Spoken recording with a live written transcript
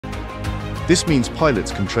This means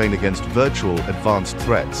pilots can train against virtual advanced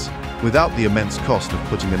threats without the immense cost of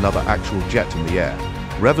putting another actual jet in the air,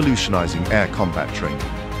 revolutionizing air combat training.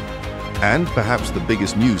 And perhaps the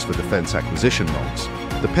biggest news for defense acquisition nods,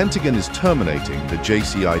 the Pentagon is terminating the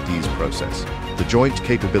JCIDS process, the Joint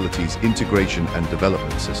Capabilities Integration and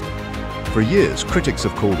Development System. For years, critics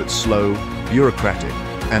have called it slow, bureaucratic,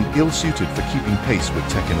 and ill-suited for keeping pace with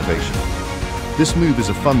tech innovation. This move is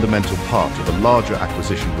a fundamental part of a larger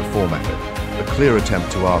acquisition reform effort, a clear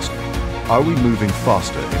attempt to ask, are we moving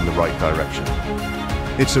faster in the right direction?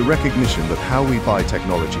 It's a recognition that how we buy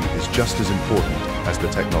technology is just as important as the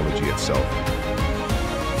technology itself.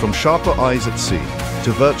 From sharper eyes at sea,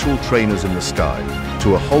 to virtual trainers in the sky,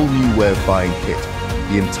 to a whole new way of buying kit,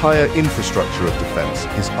 the entire infrastructure of defense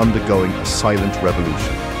is undergoing a silent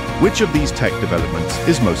revolution. Which of these tech developments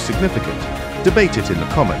is most significant? Debate it in the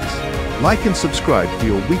comments. Like and subscribe for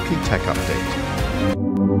your weekly tech update.